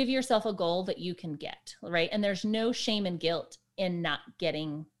give yourself a goal that you can get, right? And there's no shame and guilt in not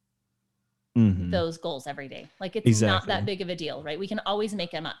getting Mhm. those goals every day. Like it's not Exactly. that big of a deal, right? We can always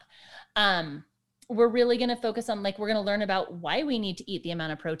make them up. We're really going to focus on, like, we're going to learn about why we need to eat the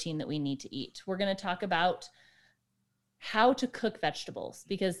amount of protein that we need to eat. We're going to talk about how to cook vegetables,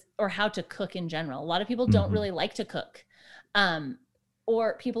 or how to cook in general. A lot of people don't Mhm. really like to cook.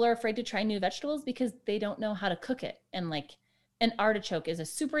 Or people are afraid to try new vegetables because they don't know how to cook it. And like an artichoke is a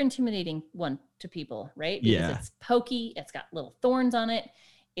super intimidating one to people, right? Because Yeah. it's pokey, it's got little thorns on it,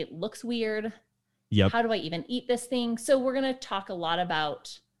 it looks weird. Yep. How do I even eat this thing? So we're going to talk a lot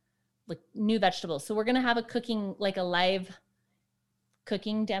about like new vegetables. So we're going to have a live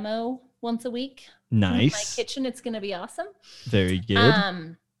cooking demo once a week in my Nice. kitchen. It's going to be awesome. Very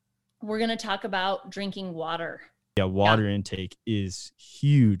good. We're going to talk about drinking water. Yeah, water intake is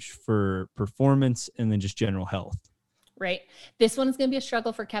huge for performance and then just general health. Right. This one is going to be a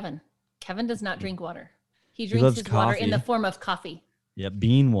struggle for Kevin. Kevin does not drink water. He loves drinks his water in coffee. the form of coffee. Yeah,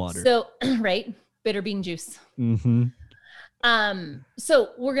 bean water. So, right, bitter bean juice. Mm-hmm. So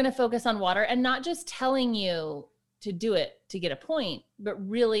we're going to focus on water and not just telling you to do it to get a point, but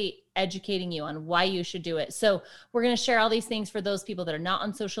really educating you on why you should do it. So we're going to share all these things for those people that are not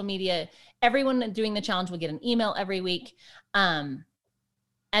on social media. Everyone doing the challenge will get an email every week. And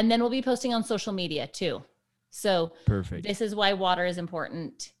then we'll be posting on social media too. So perfect. This is why water is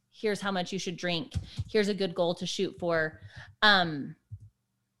important. Here's how much you should drink. Here's a good goal to shoot for.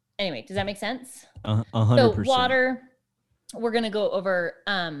 Anyway, does that make sense? 100%. So water, we're going to go over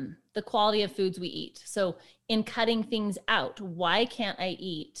the quality of foods we eat. So in cutting things out, why can't I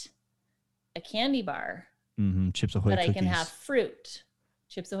eat a candy bar? Chips Ahoy but cookies. I can have fruit.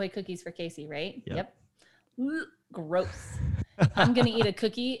 Chips Ahoy cookies for Casey, right? Yep. Gross. I'm going to eat a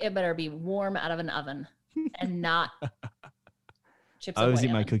cookie. It better be warm out of an oven and not Chips Ahoy. I always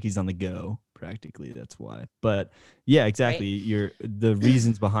eat my cookies on the go, practically. That's why. But yeah, exactly. Right? The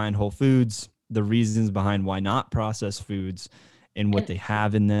reasons behind whole foods, the reasons behind why not processed foods, and what they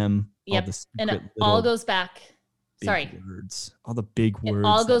have in them. Yep. And it all goes back. Sorry. Words. All the big words. It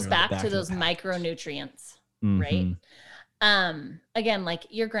all goes back to those micronutrients, right? Again, like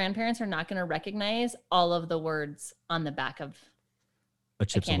your grandparents are not going to recognize all of the words on the back of a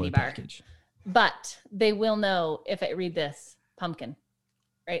Chips candy Ahoy bar, package. But they will know if I read this pumpkin,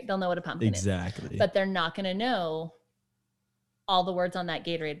 right? They'll know what a pumpkin is. Exactly. But they're not going to know all the words on that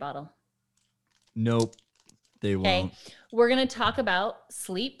Gatorade bottle. Nope. They won't. We're going to talk about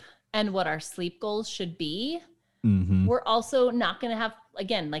sleep and what our sleep goals should be. We're also not going to have,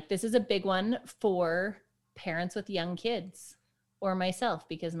 again, like this is a big one for parents with young kids or myself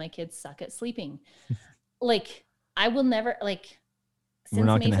because my kids suck at sleeping. Like I will never, like since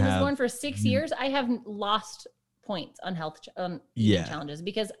Mason was born for 6 years, I have lost points on eating challenges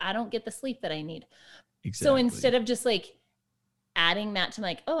because I don't get the sleep that I need. Exactly. So instead of just like adding that to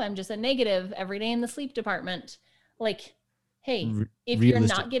like, oh, I'm just a negative every day in the sleep department, like, hey, if you're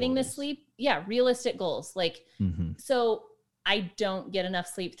not getting the sleep, realistic goals. Like, so I don't get enough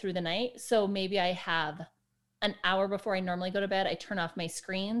sleep through the night. So maybe I have an hour before I normally go to bed, I turn off my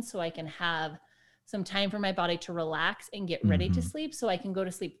screen so I can have some time for my body to relax and get ready to sleep. So I can go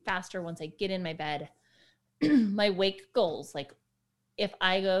to sleep faster once I get in my bed. My wake goals, like if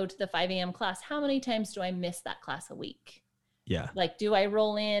I go to the 5 a.m. class, how many times do I miss that class a week? Yeah. Like, do I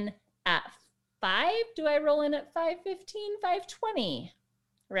roll in at 5? Do I roll in at 5:15, 5:20?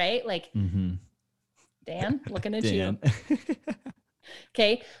 Right? Like, Dan, looking at you.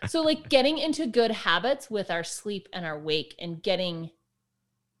 Okay. So like getting into good habits with our sleep and our wake and getting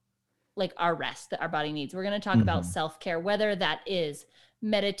like our rest that our body needs. We're going to talk about self-care, whether that is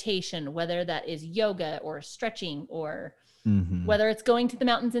meditation, whether that is yoga or stretching or whether it's going to the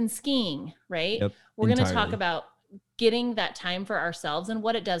mountains and skiing, right? Yep, we're going to talk about getting that time for ourselves and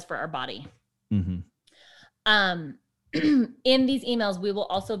what it does for our body. In these emails, we will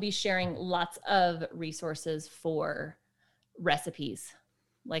also be sharing lots of resources for recipes.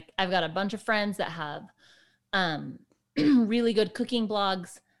 Like I've got a bunch of friends that have really good cooking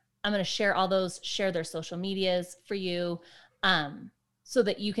blogs. I'm going to share all those, share their social medias for you so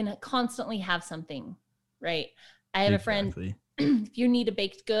that you can constantly have something, right? I have a friend, if you need a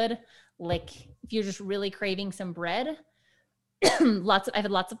baked good, like if you're just really craving some bread, I've had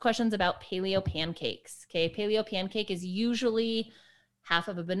lots of questions about paleo pancakes. Okay. Paleo pancake is usually half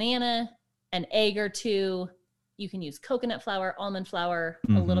of a banana, an egg or two. You can use coconut flour, almond flour,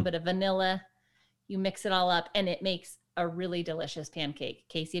 a little bit of vanilla. You mix it all up and it makes a really delicious pancake.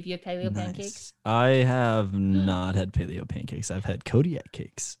 Casey, have you had paleo pancakes? I have not had paleo pancakes. I've had Kodiak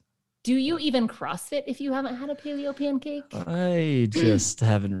cakes. Do you even CrossFit if you haven't had a paleo pancake? I just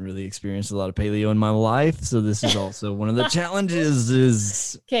haven't really experienced a lot of paleo in my life, so this is also one of the challenges.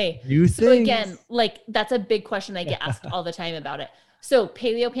 Is Okay, new so things. again, like that's a big question I get asked all the time about it. So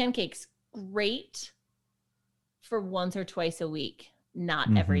paleo pancakes, great for once or twice a week,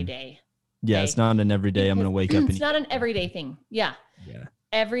 not every day. Yeah, Okay? it's not an everyday. I'm gonna wake up and it's eat not an everyday thing. Yeah. Yeah.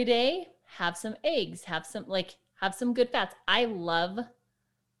 Every day, have some eggs, have some good fats. I love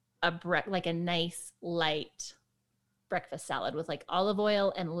like a nice light breakfast salad with like olive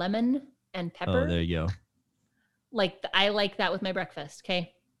oil and lemon and pepper. Oh, there you go. Like I like that with my breakfast.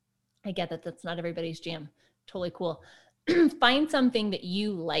 Okay. I get that that's not everybody's jam. Totally cool. Find something that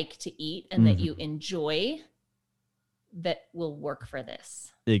you like to eat and that you enjoy that will work for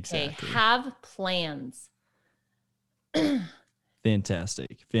this. Exactly. Okay. Have plans.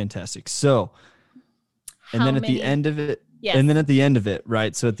 Fantastic. So, and then at the end of it,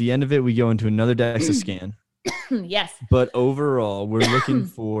 right? So at the end of it, we go into another DEXA scan. Yes. But overall, we're looking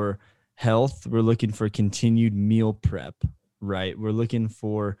for health. We're looking for continued meal prep, right? We're looking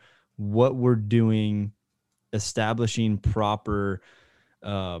for what we're doing, establishing proper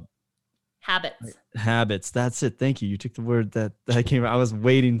habits. That's it. Thank you. You took the word that came. I was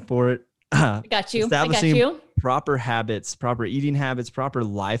waiting for it. I got you. Establishing proper habits, proper eating habits, proper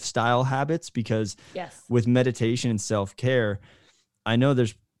lifestyle habits, because with meditation and self-care, I know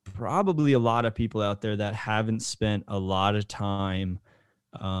there's probably a lot of people out there that haven't spent a lot of time.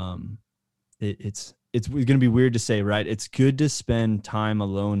 It's going to be weird to say, right? It's good to spend time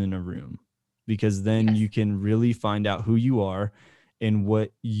alone in a room, because then you can really find out who you are and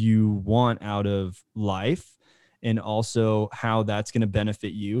what you want out of life, and also how that's going to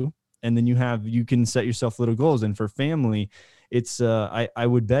benefit you. And then you can set yourself little goals. And for family, it's I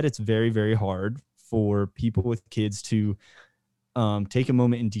would bet it's very, very hard for people with kids to take a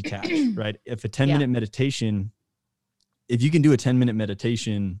moment and detach, right? If a 10-minute meditation, if you can do a 10-minute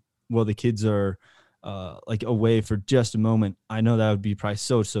meditation while the kids are like away for just a moment, I know that would be probably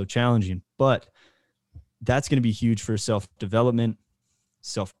so challenging, but that's going to be huge for self-development,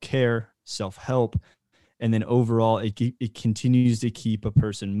 self-care, self-help. And then overall, it continues to keep a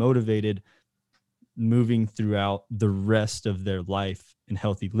person motivated, moving throughout the rest of their life in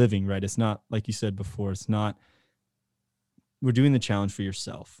healthy living, right? It's not, like you said before, we're doing the challenge for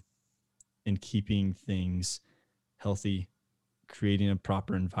yourself and keeping things healthy, creating a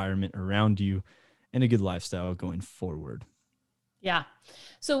proper environment around you, and a good lifestyle going forward. Yeah.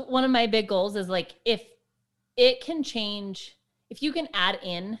 So one of my big goals is like, if it can change, if you can add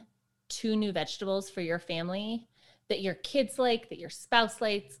in 2 new vegetables for your family that your kids like, that your spouse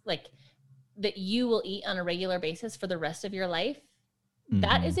likes, like that you will eat on a regular basis for the rest of your life,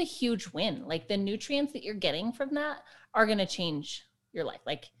 that is a huge win. Like the nutrients that you're getting from that are going to change your life.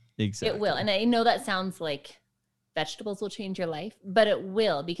 Like it will. And I know that sounds like vegetables will change your life, but it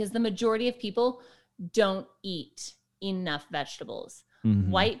will, because the majority of people don't eat enough vegetables.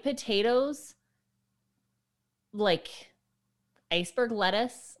 White potatoes, like iceberg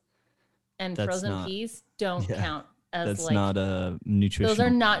lettuce, and frozen peas don't count as that's not a nutrition. Those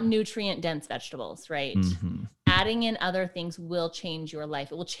are not nutrient dense vegetables, right? Adding in other things will change your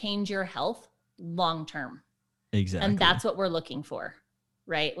life. It will change your health long term. Exactly. And that's what we're looking for,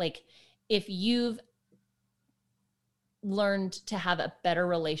 right? Like if you've learned to have a better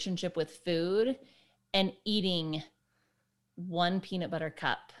relationship with food and eating 1 peanut butter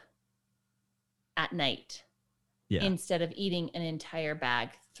cup at night instead of eating an entire bag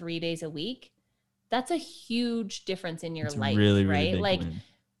 3 days a week, that's a huge difference in your life, really, right? Really like win.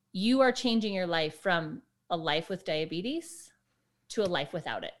 You are changing your life from a life with diabetes to a life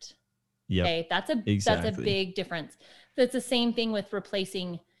without it. Yep. Okay. That's a big difference. It's the same thing with if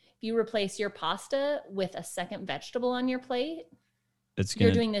you replace your pasta with a second vegetable on your plate,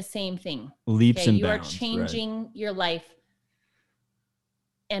 you're doing the same thing. Leaps and bounds. You are changing your life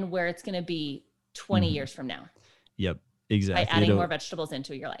and where it's going to be 20 years from now. Yep, exactly. By adding more vegetables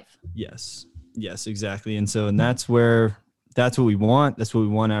into your life. Yes, exactly. And that's what we want. That's what we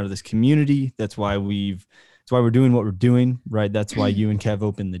want out of this community. That's why we're doing what we're doing, right? That's why you and Kev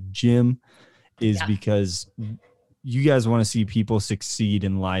opened the gym, is because you guys want to see people succeed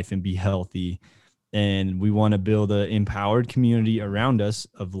in life and be healthy. And we want to build an empowered community around us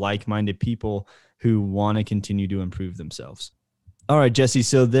of like-minded people who want to continue to improve themselves. All right, Jesse.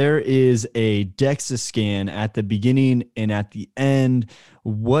 So there is a DEXA scan at the beginning and at the end.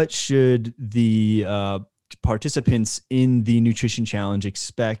 What should the participants in the nutrition challenge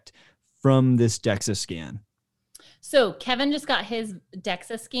expect from this DEXA scan? So Kevin just got his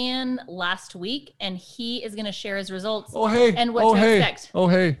DEXA scan last week, and he is going to share his results. And what to expect.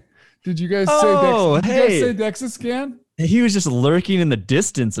 Did you guys Oh, say hey. DEXA scan? He was just lurking in the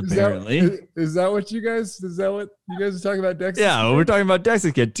distance, apparently. Is that what you guys are talking about, DEXA Yeah, scan? we're talking about DEXA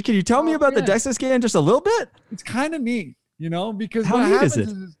scan. Can you tell me about the DEXA scan just a little bit? It's kind of neat, because How what neat happens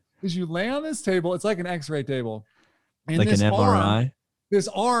is it? is you lay on this table. It's like an X-ray table. And Like an MRI? This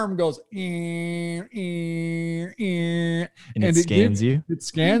arm goes, And it scans you? It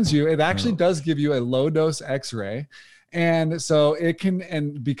scans you. It actually does give you a low dose X-ray. And so it can,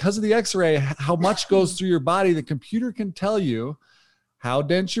 and because of the X-ray, how much goes through your body, the computer can tell you how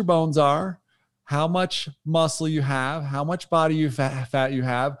dense your bones are, how much muscle you have, how much body fat you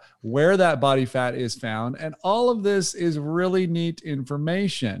have, where that body fat is found. And all of this is really neat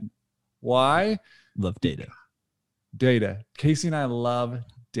information. Why? Love data. Data. Casey and I love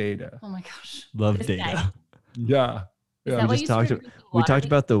data. Oh my gosh. Love This data. guy. Yeah. Is Yeah. that why just you talked started to- drinking we water talked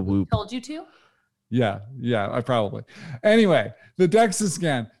about the because we Whoop. Told you to? Yeah, I probably. Anyway, the DEXA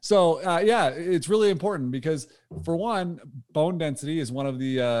scan. So it's really important because, for one, bone density is one of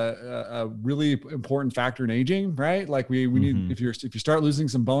the a really important factor in aging, right? Like we need, if you start losing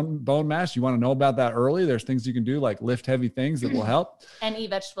some bone mass, you want to know about that early. There's things you can do, like lift heavy things that will help. And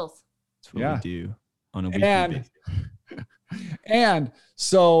eat vegetables. That's what we do on a weekly basis. And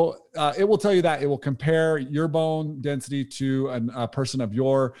so it will tell you that it will compare your bone density to a person of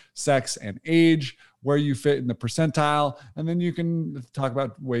your sex and age, where you fit in the percentile, and then you can talk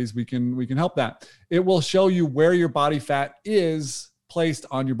about ways we can help that. It will show you where your body fat is placed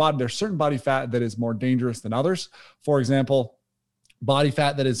on your body. There's certain body fat that is more dangerous than others. For example, body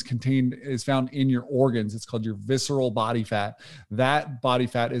fat that is found in your organs. It's called your visceral body fat. That body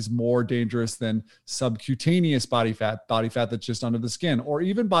fat is more dangerous than subcutaneous body fat that's just under the skin, or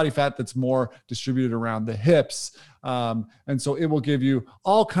even body fat that's more distributed around the hips. And so it will give you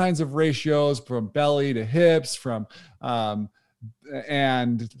all kinds of ratios from belly to hips,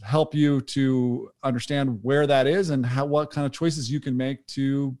 and help you to understand where that is and what kind of choices you can make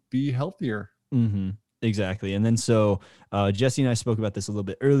to be healthier. Mm-hmm. Exactly. And then so Jesse and I spoke about this a little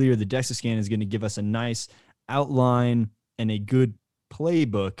bit earlier. The DEXA scan is going to give us a nice outline and a good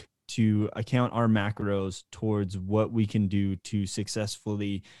playbook to account our macros towards what we can do to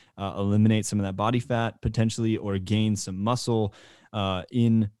successfully eliminate some of that body fat potentially, or gain some muscle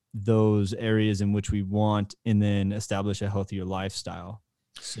in those areas in which we want, and then establish a healthier lifestyle.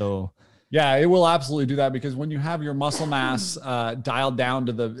 So yeah, it will absolutely do that, because when you have your muscle mass dialed down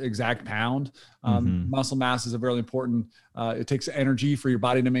to the exact pound, muscle mass is a very important, it takes energy for your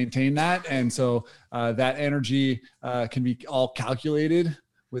body to maintain that. And so that energy can be all calculated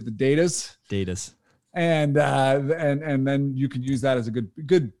with the datas. And then you can use that as a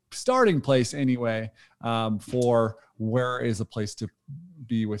good starting place anyway, for where is a place to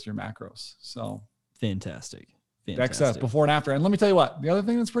be with your macros. So fantastic. DEXA before and after. And let me tell you what, the other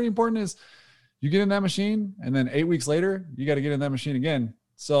thing that's pretty important is you get in that machine, and then 8 weeks later, you got to get in that machine again.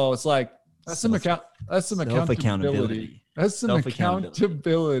 So it's like, that's some accountability. That's some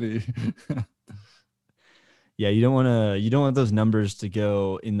accountability. Yeah. You don't want those numbers to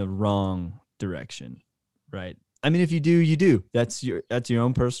go in the wrong direction. Right. I mean, if you do, you do. That's your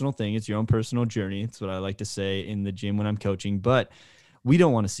own personal thing. It's your own personal journey. It's what I like to say in the gym when I'm coaching, but we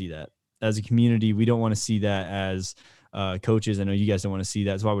don't want to see that. As a community, we don't want to see that as coaches. I know you guys don't want to see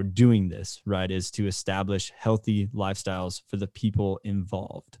that. That's why we're doing this, right? Is to establish healthy lifestyles for the people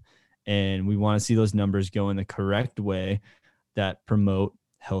involved. And we want to see those numbers go in the correct way that promote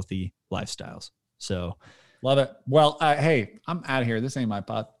healthy lifestyles. So love it. Well, hey, I'm out of here. This ain't my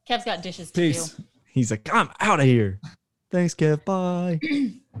pot. Kev's got dishes to Peace. do. He's like, I'm out of here. Thanks, Kev. Bye.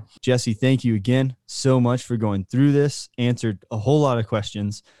 Jesse, thank you again so much for going through this. Answered a whole lot of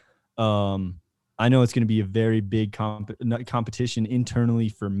questions. I know it's going to be a very big competition internally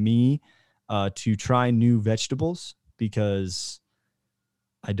for me to try new vegetables, because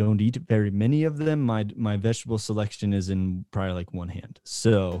I don't eat very many of them. My vegetable selection is in probably like one hand.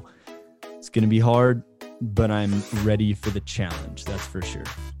 So it's going to be hard, but I'm ready for the challenge. That's for sure.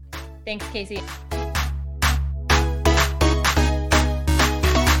 Thanks, Casey.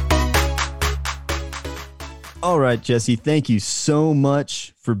 All right, Jesse, thank you so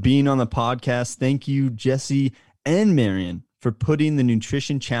much for being on the podcast. Thank you, Jesse and Marion, for putting the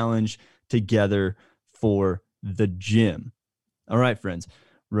nutrition challenge together for the gym. All right, friends,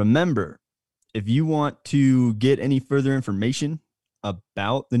 remember, if you want to get any further information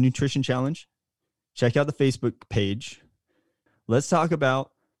about the nutrition challenge, check out the Facebook page. Let's talk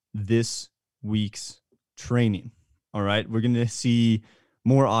about this week's training. All right, we're going to see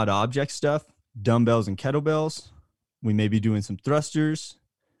more odd object stuff. Dumbbells and kettlebells. We may be doing some thrusters.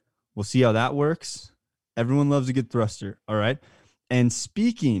 We'll see how that works. Everyone loves a good thruster. All right. And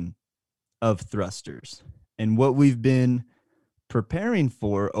speaking of thrusters. And what we've been preparing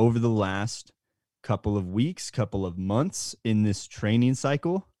for over the last couple of weeks, couple of months in this training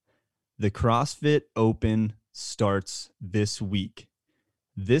cycle, the CrossFit Open starts this week.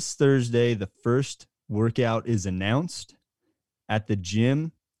 This Thursday, the first workout is announced at the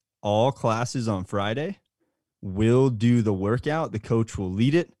gym. All classes on Friday will do the workout. The coach will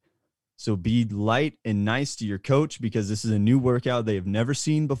lead it. So be light and nice to your coach because this is a new workout they have never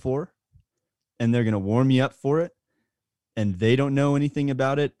seen before. And they're going to warm you up for it. And they don't know anything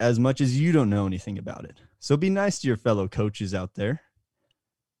about it as much as you don't know anything about it. So be nice to your fellow coaches out there.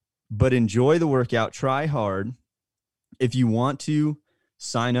 But enjoy the workout. Try hard. If you want to,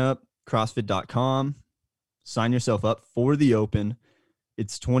 sign up, CrossFit.com. Sign yourself up for the Open.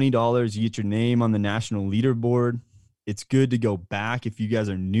 It's $20. You get your name on the national leaderboard. It's good to go back if you guys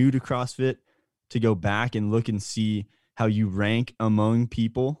are new to CrossFit, to go back and look and see how you rank among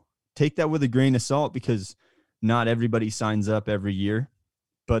people. Take that with a grain of salt because not everybody signs up every year,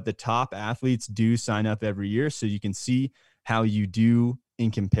 but the top athletes do sign up every year. So you can see how you do in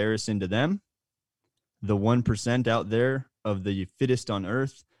comparison to them. The 1% out there of the fittest on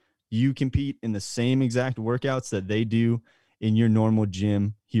earth, you compete in the same exact workouts that they do in your normal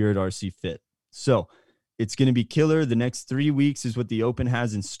gym here at RC Fit. So it's going to be killer. The next 3 weeks is what the Open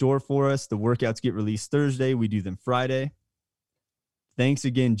has in store for us. The workouts get released Thursday. We do them Friday. Thanks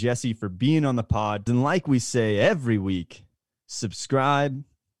again, Jesse, for being on the pod. And like we say every week, subscribe,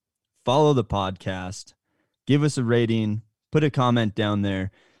 follow the podcast, give us a rating, put a comment down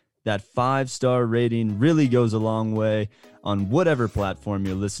there. That 5-star rating really goes a long way on whatever platform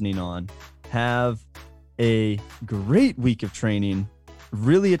you're listening on. Have a great week of training.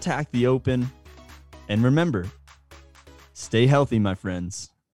 Really attack the Open. And remember, stay healthy, my friends.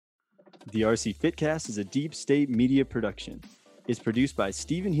 The RC Fitcast is a Deep State Media production. It's produced by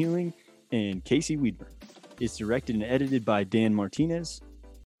Stephen Healing and Casey Weidmer. It's directed and edited by Dan Martinez.